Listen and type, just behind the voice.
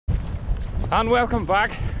And welcome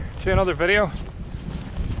back to another video.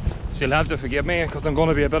 So you'll have to forgive me because I'm going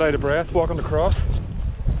to be a bit out of breath walking across.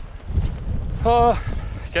 Oh,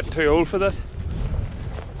 getting too old for this.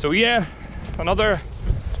 So yeah, another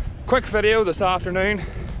quick video this afternoon.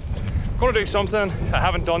 I'm going to do something I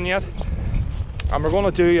haven't done yet, and we're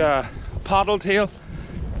going to do a paddle tail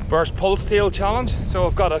versus pulse tail challenge. So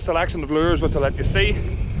I've got a selection of lures which I'll let you see.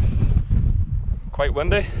 Quite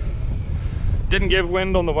windy. Didn't give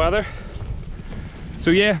wind on the weather. So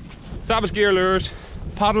yeah, Savage Gear lures,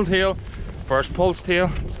 paddle tail versus pulse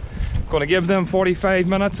tail. Going to give them 45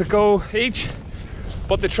 minutes a go each.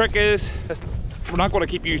 But the trick is, we're not going to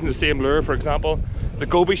keep using the same lure. For example, the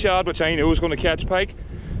goby shad, which I know is going to catch pike.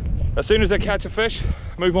 As soon as I catch a fish,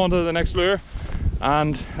 move on to the next lure.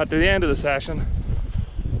 And at the end of the session,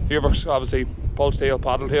 whoever's obviously pulse tail,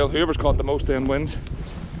 paddle tail, whoever's caught the most then wins.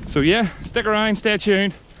 So yeah, stick around, stay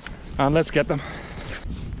tuned, and let's get them.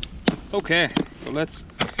 Okay, so let's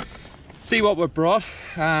see what we've brought.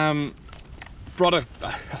 Brought a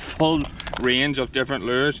full range of different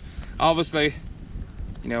lures. Obviously,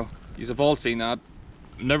 you know, you've all seen that.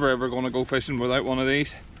 Never ever going to go fishing without one of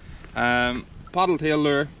these. Paddle tail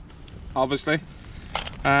lure, obviously.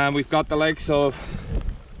 We've got the likes of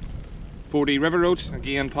 40 river roach,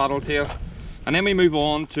 again paddle tail. And then we move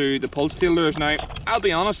on to the pulse tail lures. Now, I'll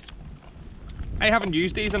be honest, I haven't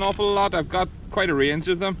used these an awful lot. I've got quite a range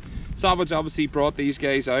of them. Savage obviously brought these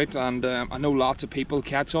guys out, and I know lots of people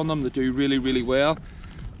catch on them. They do really well.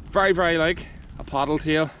 Very like a paddle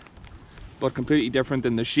tail, but completely different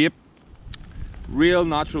in the shape. Real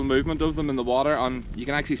natural movement of them in the water, and you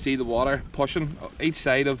can actually see the water pushing each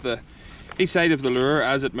side of the lure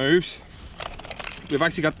as it moves. We've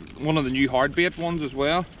actually got one of the new hard bait ones as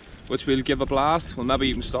well, which we'll give a blast. We'll maybe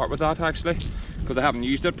even start with that actually, because I haven't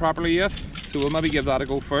used it properly yet. So we'll maybe give that a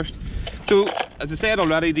go first. So, as I said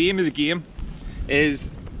already, the aim of the game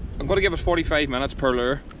is I'm going to give us 45 minutes per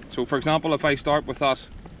lure. So for example, if I start with that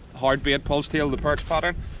hard bait pulse tail, the perch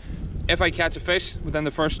pattern, if I catch a fish within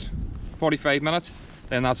the first 45 minutes,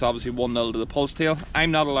 then that's obviously 1-0 to the pulse tail.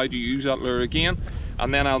 I'm not allowed to use that lure again,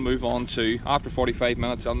 and then I'll move on to, after 45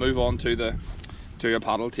 minutes, I'll move on to a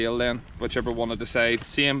paddle tail then, whichever one I decide.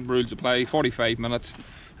 Same rules apply, 45 minutes,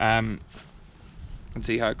 and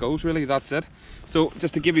see how it goes really, that's it. So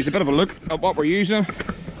just to give you a bit of a look at what we're using,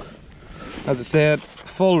 as I said,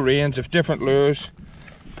 full range of different lures,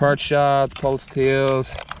 perch shads, pulse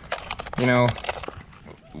tails, you know,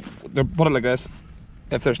 put it like this,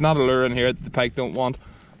 if there's not a lure in here that the pike don't want,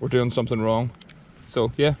 we're doing something wrong.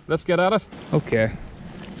 So yeah, let's get at it. Okay,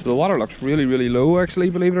 so the water looks really low actually,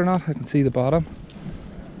 believe it or not. I can see the bottom,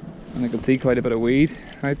 and I can see quite a bit of weed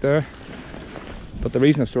out there. But the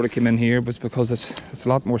reason I sort of came in here was because it's a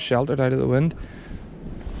lot more sheltered out of the wind.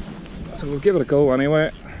 So we'll give it a go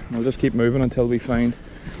anyway. We'll just keep moving until we find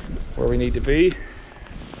where we need to be.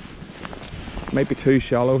 Might be too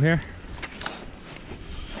shallow here.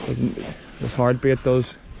 This hard bait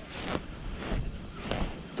does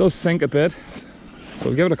sink a bit. So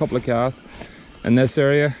we'll give it a couple of casts in this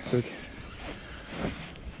area so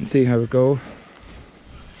and see how it goes.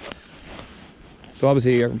 So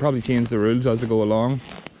obviously I can probably change the rules as I go along,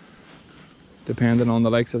 depending on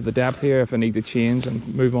the likes of the depth here, if I need to change and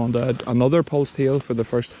move on to another pulse tail for the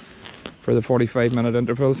 45-minute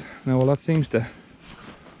intervals. Now, well, that seems to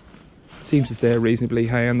stay reasonably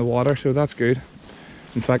high in the water, so that's good.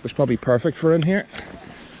 In fact, it's probably perfect for in here.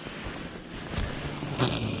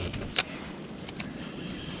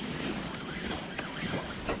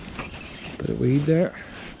 Bit of weed there.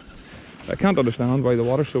 I can't understand why the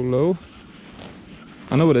water's so low.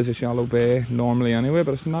 I know it is a shallow bay normally anyway,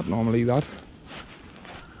 but it's not normally that.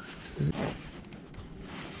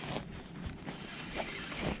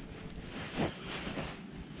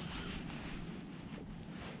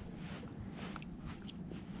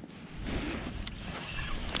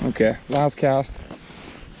 Okay, last cast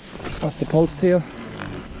with the pulse tail,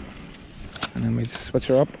 and then we switch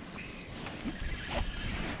her up.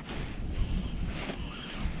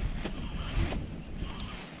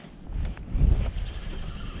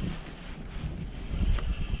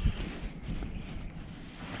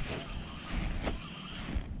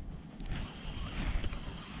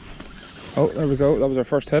 Oh, there we go, that was our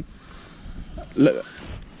first hit.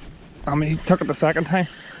 I mean, he took it the second time.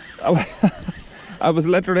 I was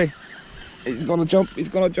literally, he's gonna jump.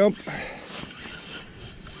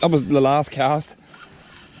 That was the last cast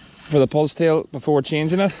for the pulse tail before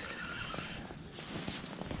changing it.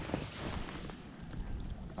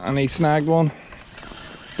 And he snagged one.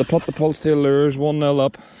 They put the pulse tail lures 1-0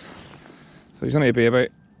 up. So he's only a baby.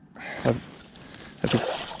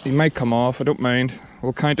 If he might come off, I don't mind.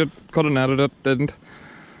 We'll count it, could have netted it, didn't.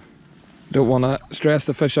 Don't want to stress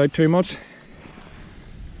the fish out too much.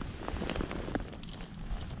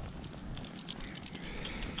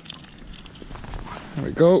 There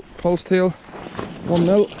we go, pulse tail,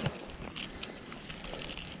 1-0.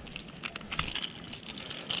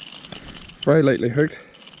 Very lightly hooked.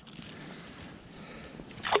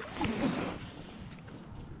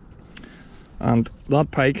 And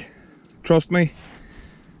that pike, trust me,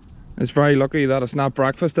 is very lucky that it's not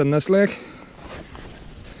breakfast in this lake.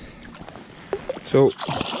 So,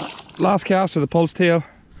 last cast of the pulse tail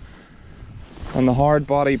on the hard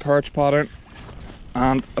body perch pattern,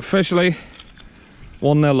 and officially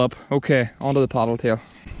 1-0 up. Okay, onto the paddle tail.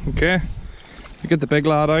 Okay, you get the big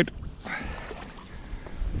lad out.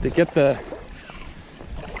 To get the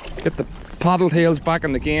paddle tails back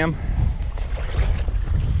in the game.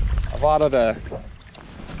 I've added a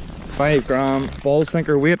 5 gram ball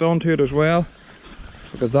sinker weight onto it as well,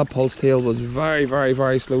 because that pulse tail was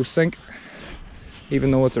very slow sink, even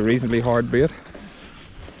though it's a reasonably hard bait.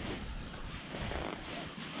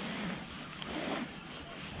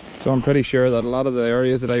 So I'm pretty sure that a lot of the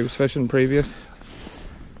areas that I was fishing previous,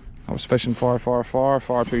 I was fishing far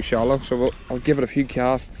too shallow. So I'll give it a few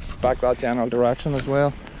casts back that general direction as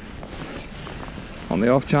well, on the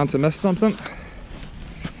off chance I missed something.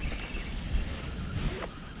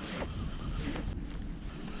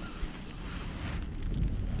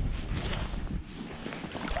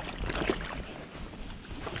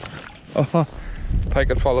 Oh, Pike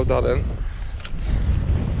had followed that in.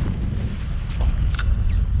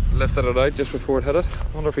 Lifted it out just before it hit it.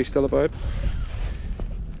 I wonder if he's still about.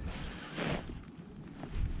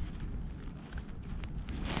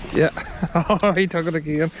 Yeah, oh, he took it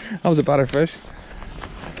again. That was a better fish.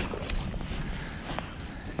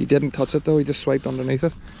 He didn't touch it though, he just swiped underneath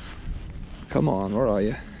it. Come on, where are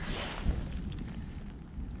you?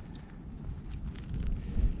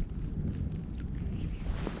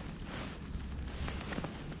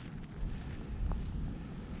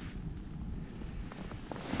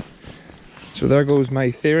 So there goes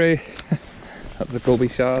my theory that the goby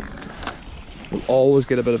shad will always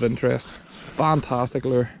get a bit of interest. Fantastic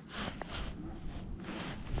lure.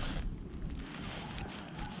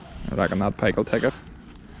 I reckon that pike will take it.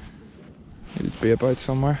 He'll be about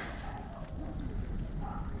somewhere.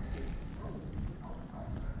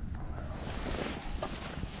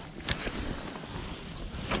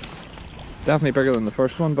 Definitely bigger than the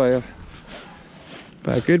first one by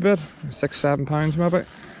a good bit. 6-7 pounds maybe.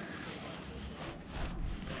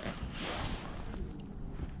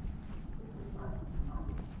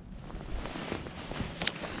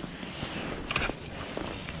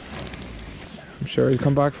 I'm sure he'll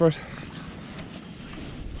come back for it.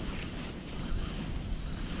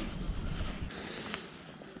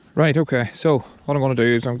 Right, okay, so what I'm going to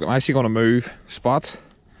do is I'm actually going to move spots.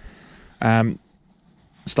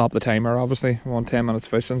 Stop the timer, obviously. I'm on 10 minutes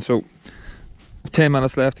fishing, so 10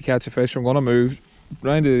 minutes left to catch a fish. I'm going to move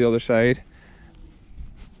round to the other side.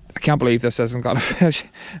 I can't believe this hasn't got a fish.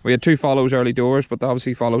 We had 2 follows early doors, but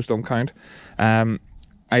obviously follows don't count.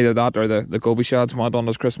 Either that or the goby shads went on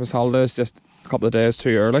his Christmas holidays just a couple of days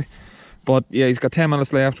too early. But yeah, he's got 10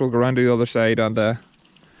 minutes left. We'll go around to the other side and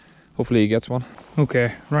hopefully he gets one.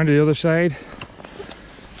 Okay, round to the other side.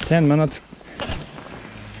 10 minutes.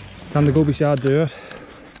 Can the goby shad do it?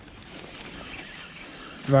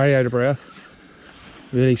 Very out of breath.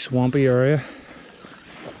 Really swampy area.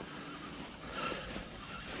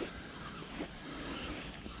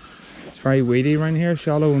 It's very weedy around here,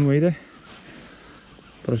 shallow and weedy.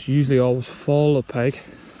 But it's usually always full of pike.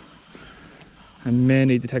 I may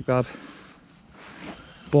need to take that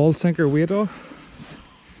ball sinker weight off.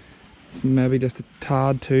 It's maybe just a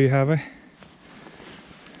tad too heavy.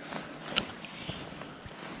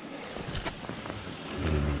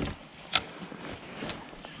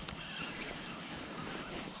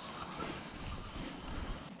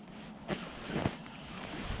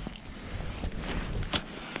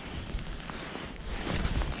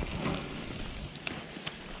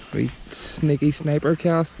 Wee sneaky sniper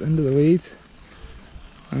cast into the weeds.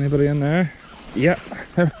 Anybody in there? Yeah.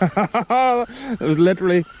 It was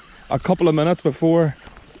literally a couple of minutes before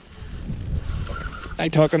I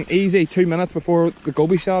took an easy 2 minutes before the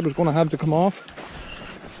goby shad was going to have to come off.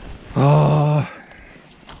 Oh.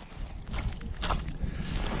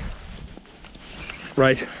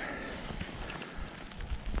 Right.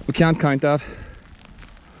 We can't count that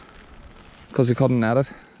because we couldn't net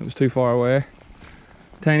it. It was too far away.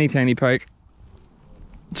 Tiny pike.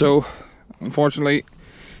 So unfortunately,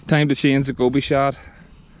 time to change the goby shad.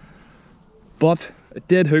 But It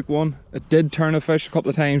did hook one. It did turn a fish a couple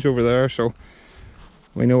of times over there, so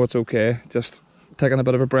we know it's okay. Just taking a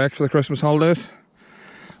bit of a break for the Christmas holidays.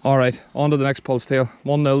 Alright, on to the next pulse tail.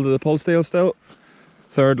 1-0 to the pulse tail still.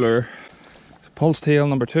 Third lure. So pulse tail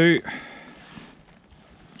number 2.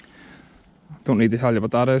 Don't need to tell you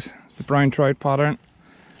what that is. It's the brown trout pattern.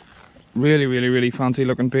 Really fancy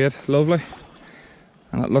looking bait. Lovely.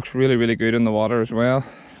 And it looks really good in the water as well.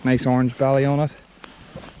 Nice orange belly on it.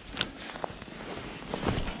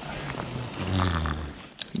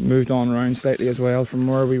 Moved on around slightly as well from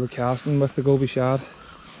where we were casting with the goby shad.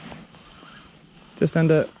 Just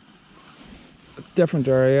into a different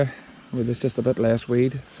area where there's just a bit less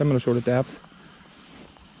weed. Similar sort of depth.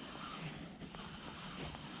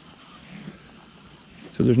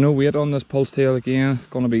 So there's no weight on this pulse tail again. It's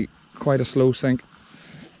going to be quite a slow sink.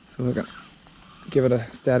 So we can give it a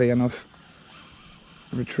steady enough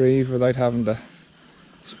retrieve without having to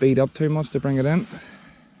speed up too much to bring it in.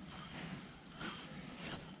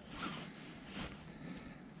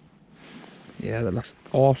 Yeah, that looks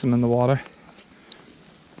awesome in the water.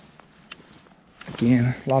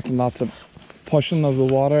 Again, lots and lots of pushing of the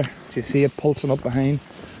water. You see it pulsing up behind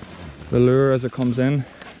the lure as it comes in.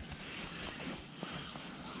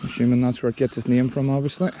 I'm assuming that's where it gets its name from,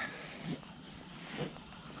 obviously.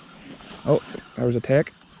 Oh, there was a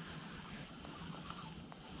take.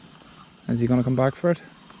 Is he going to come back for it?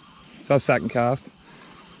 So that's second cast.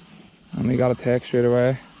 And we got a take straight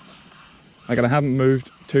away. Like, I haven't moved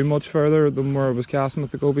too much further than where I was casting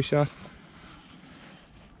with the goby shot.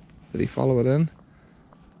 Did he follow it in?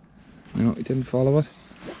 No, he didn't follow it.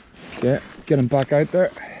 Okay, get him back out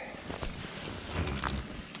there.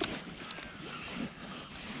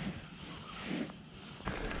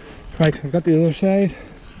 Right, we've got the other side.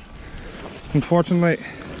 Unfortunately,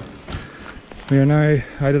 we are now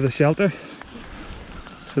out of the shelter,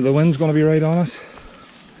 so the wind's going to be right on us.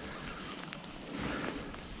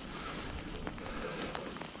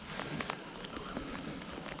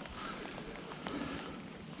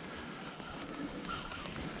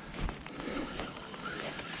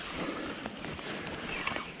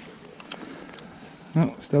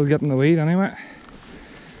 No, still getting the weed anyway.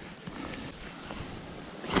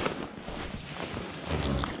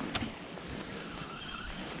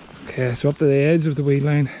 Okay, so up to the edge of the weed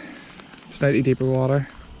line, slightly deeper water.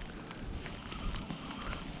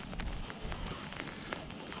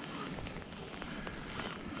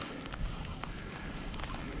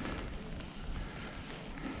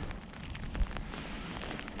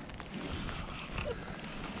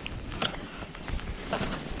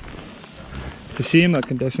 It's a shame that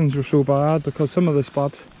conditions were so bad, because some of the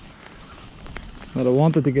spots that I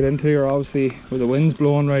wanted to get into are obviously where the wind's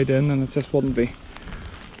blowing right in, and it just wouldn't be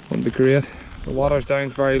great. The water's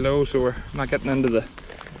down very low, so we're not getting into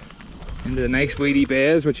the nice weedy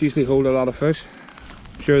bays which usually hold a lot of fish.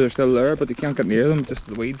 I'm sure they're still there, but you can't get near them, just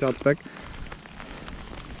the weeds that thick.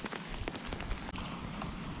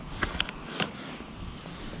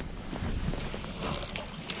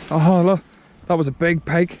 Oh look, that was a big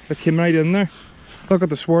pike that came right in there. Look at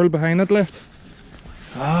the swirl behind it left.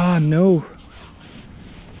 Ah no,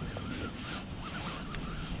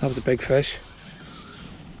 that was a big fish.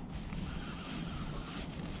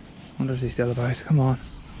 Wonder if he's still about. Come on.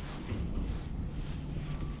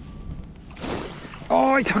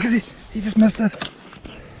 Oh, he took it. He just missed it.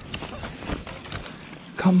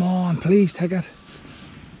 Come on, please take it.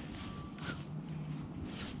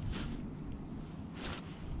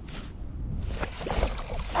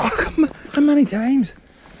 Oh, come on. How many times?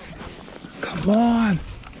 Come on.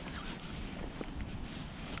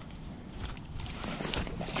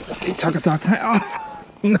 He took it that time.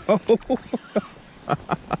 Oh, no.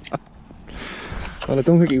 Well, I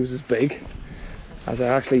don't think he was as big as I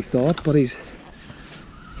actually thought, but he's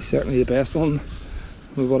certainly the best one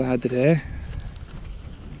we would have had today.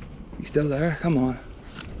 He's still there, come on.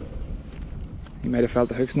 He might have felt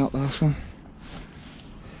the hooks, not last one.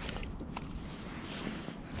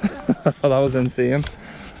 That was insane.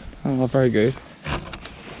 Oh, very good.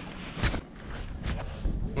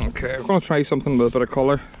 Okay, we're going to try something with a bit of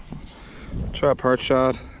colour. Try a perch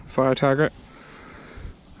shad, fire tagger.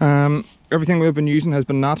 Everything we've been using has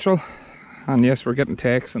been natural, and yes, we're getting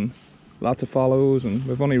takes and lots of follows, and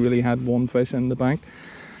we've only really had one fish in the bank.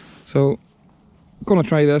 So I'm going to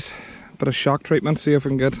try this bit of shock treatment, see if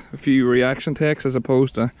we can get a few reaction takes as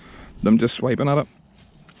opposed to them just swiping at it.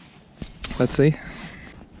 Let's see.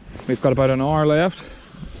 We've got about an hour left,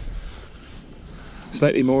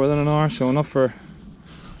 slightly more than an hour, so enough for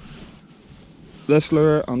this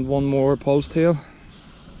lure and one more pulse tail.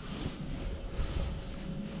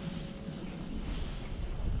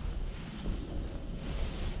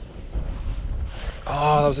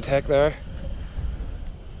 Oh, that was a tech there.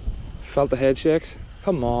 Felt the head shakes.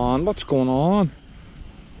 Come on, what's going on?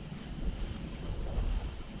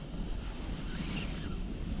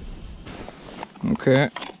 Okay,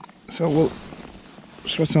 so we'll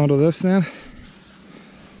switch on to this then.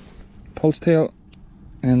 Pulse tail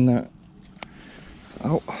in there.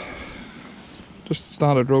 Oh, just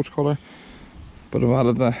standard roach colour, but I've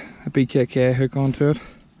added a BKK hook onto it.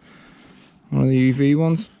 One of the UV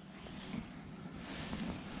ones.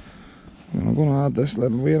 And I'm going to add this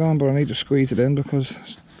little weight on, but I need to squeeze it in because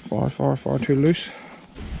it's far too loose.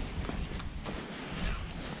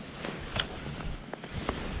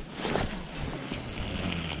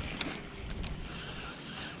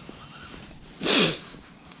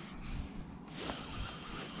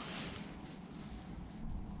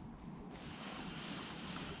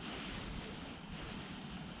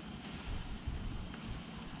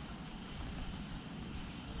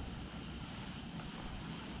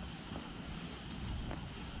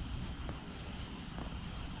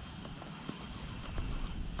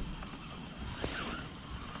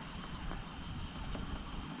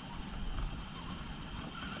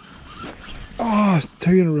 Oh,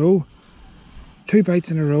 2 in a row. 2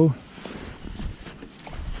 bites in a row.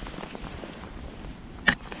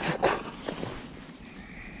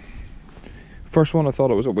 First one I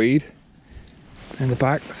thought it was a weed in the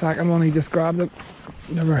back. The second one he just grabbed it.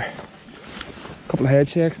 Never. A couple of head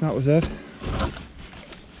shakes and that was it.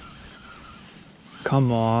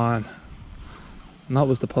 Come on. And that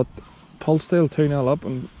was the putt. Pulse still 2-0 up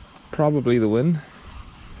and probably the win.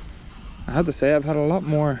 I had to say I've had a lot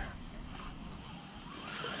more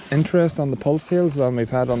interest on the pulse tails than we've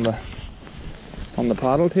had on the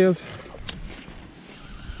paddle tails.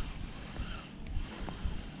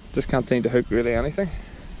 Just can't seem to hook really anything.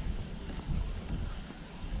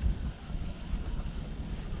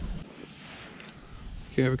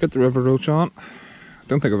 Okay, we've got the river roach on. I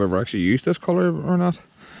don't think I've ever actually used this colour or not.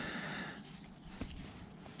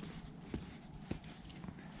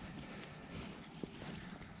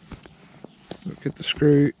 Get the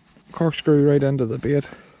screw, corkscrew right into the bait.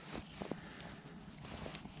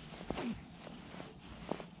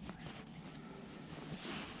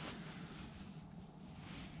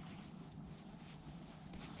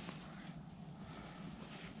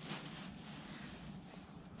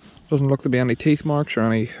 Doesn't look to be any teeth marks or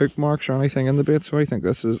any hook marks or anything in the bait, so I think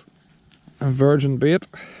this is a virgin bait.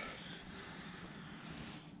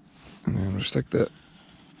 And then we'll stick the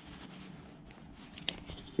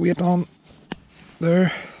weight on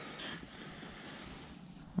there.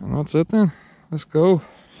 And that's it then. Let's go.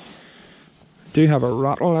 I do have a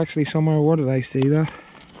rattle actually somewhere. Where did I see that?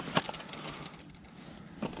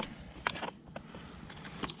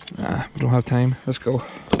 Nah, we don't have time. Let's go.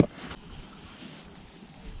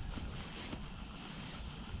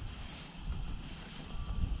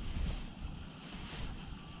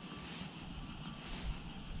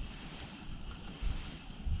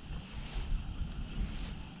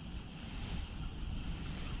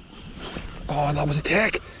 Oh, that was a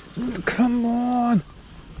tick! Come on!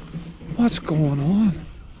 What's going on?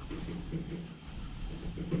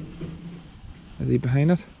 Is he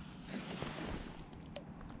behind it?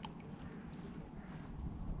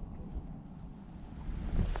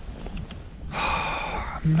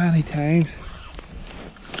 Many times.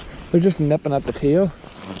 They're just nipping at the tail.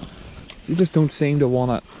 You just don't seem to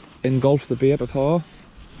want to engulf the bait at all.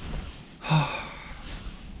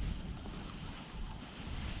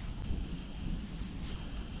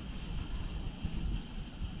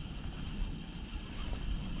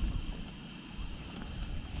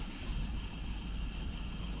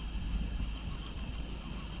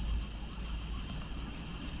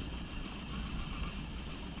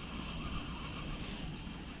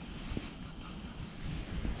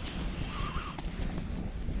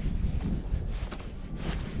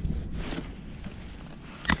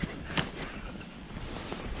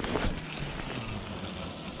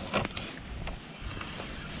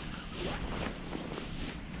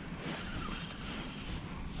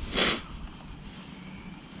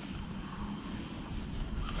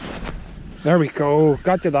 There we go,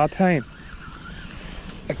 got you that time.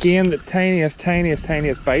 Again, the tiniest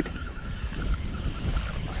bite.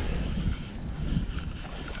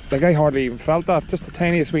 Like I hardly even felt that, just the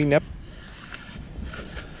tiniest wee nip.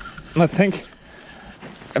 And I think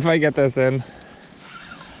if I get this in,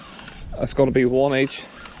 it's going to be 1 each.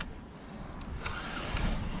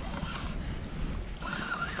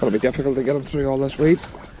 It's going to be difficult to get them through all this weed.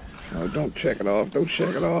 Oh, don't shake it off, don't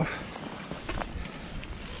shake it off.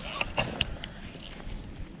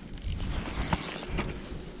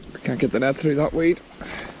 Can't get the net through that weed.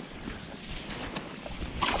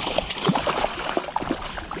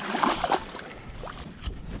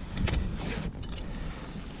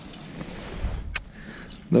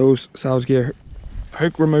 those Sal's Gear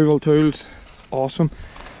hook removal tools. Awesome.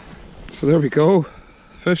 So there we go,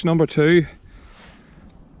 fish number 2.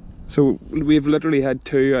 So we've literally had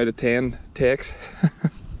 2 out of 10 takes.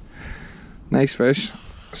 Nice fish,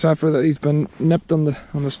 except for that he's been nipped on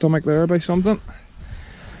the stomach there by something.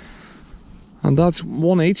 And that's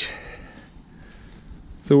 1 each.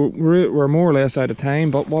 So we're more or less out of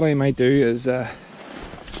time, but what I might do is,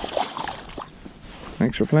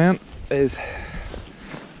 thanks for playing, is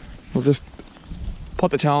we'll just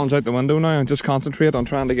put the challenge out the window now and just concentrate on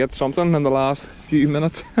trying to get something in the last few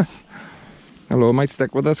minutes. Although I might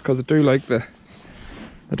stick with this because I do like the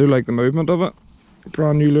movement of it.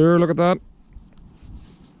 Brand new lure, look at that.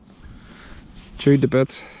 Chewed to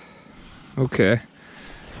bits. Okay.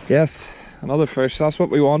 Yes, another fish, that's what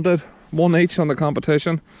we wanted. 1 each on the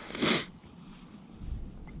competition.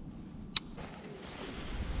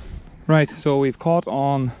 Right, so we've caught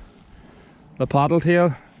on the paddle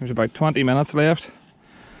tail. There's about 20 minutes left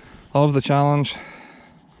of the challenge.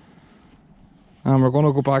 And we're going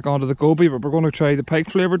to go back onto the goby, but we're going to try the pike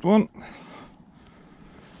flavoured one.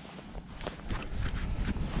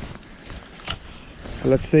 So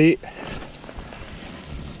let's see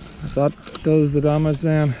if that does the damage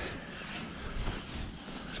then.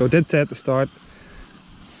 So I did say at the start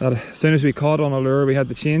that as soon as we caught on a lure we had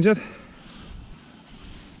to change it.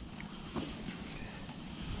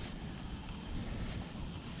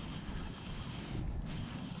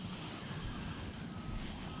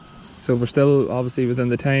 So we're still obviously within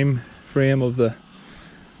the time frame of the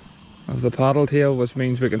paddle tail, which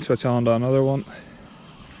means we can switch on to another one.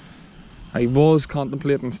 I was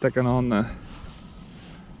contemplating sticking on the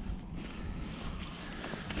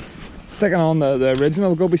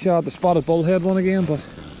original goby shad, the spotted bullhead one again, but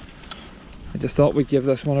I just thought we'd give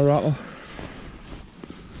this one a rattle.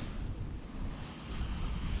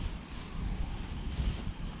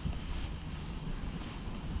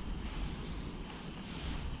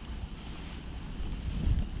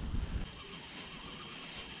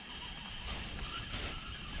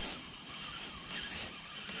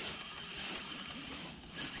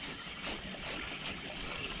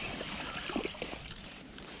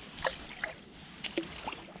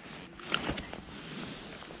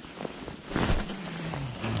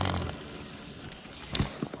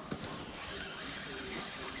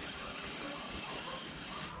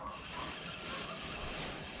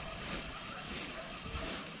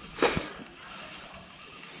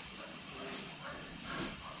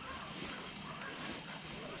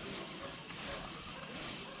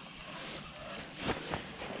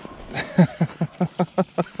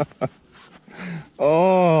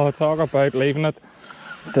 Oh, talk about leaving it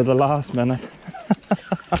to the last minute.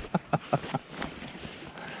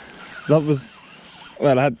 That was,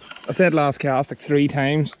 well, I said last cast like 3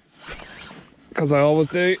 times, because I always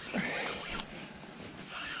do,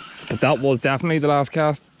 but that was definitely the last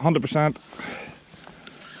cast, 100%.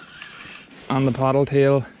 And the paddle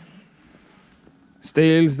tail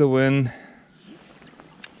steals the win.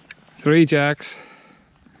 3 jacks.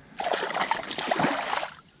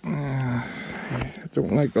 I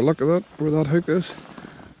don't like the look of that, where that hook is.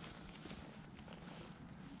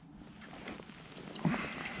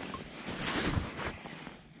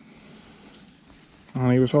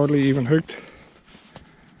 And he was hardly even hooked.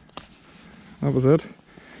 That was it.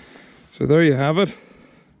 So there you have it.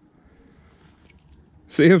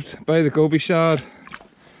 Saved by the goby shad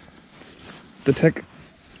to take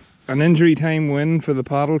an injury time win for the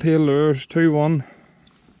paddle tail lures, 2-1.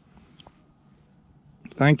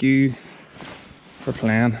 Thank you for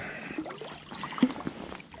playing.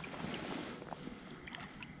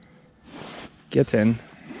 Get in.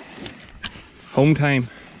 Home time.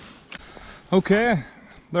 Okay,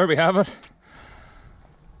 there we have it.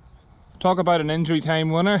 Talk about an injury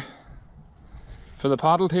time winner for the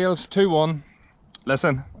paddle tails, 2-1.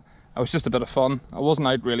 Listen, it was just a bit of fun. I wasn't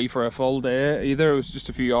out really for a full day either. It was just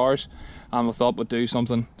a few hours, and we thought we'd do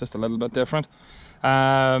something just a little bit different.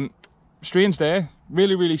 Strange day,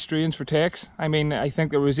 really strange for takes. I mean, I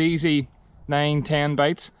think there was easy 9-10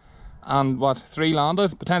 bites, and what, 3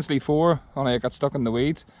 landed, potentially 4, only I got stuck in the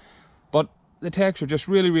weeds. But the takes were just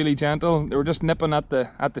really gentle. They were just nipping at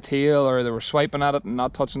the tail, or they were swiping at it and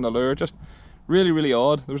not touching the lure. Just really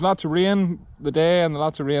odd. There was lots of rain the day and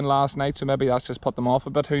lots of rain last night, so maybe that's just put them off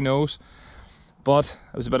a bit, who knows. But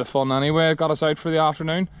it was a bit of fun anyway. It got us out for the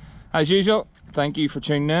afternoon. As usual, thank you for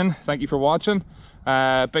tuning in, thank you for watching.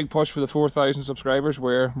 Big push for the 4,000 subscribers.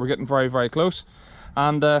 We're getting very close,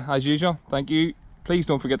 and as usual, thank you. Please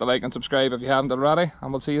don't forget to like and subscribe if you haven't already,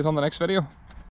 and we'll see you on the next video.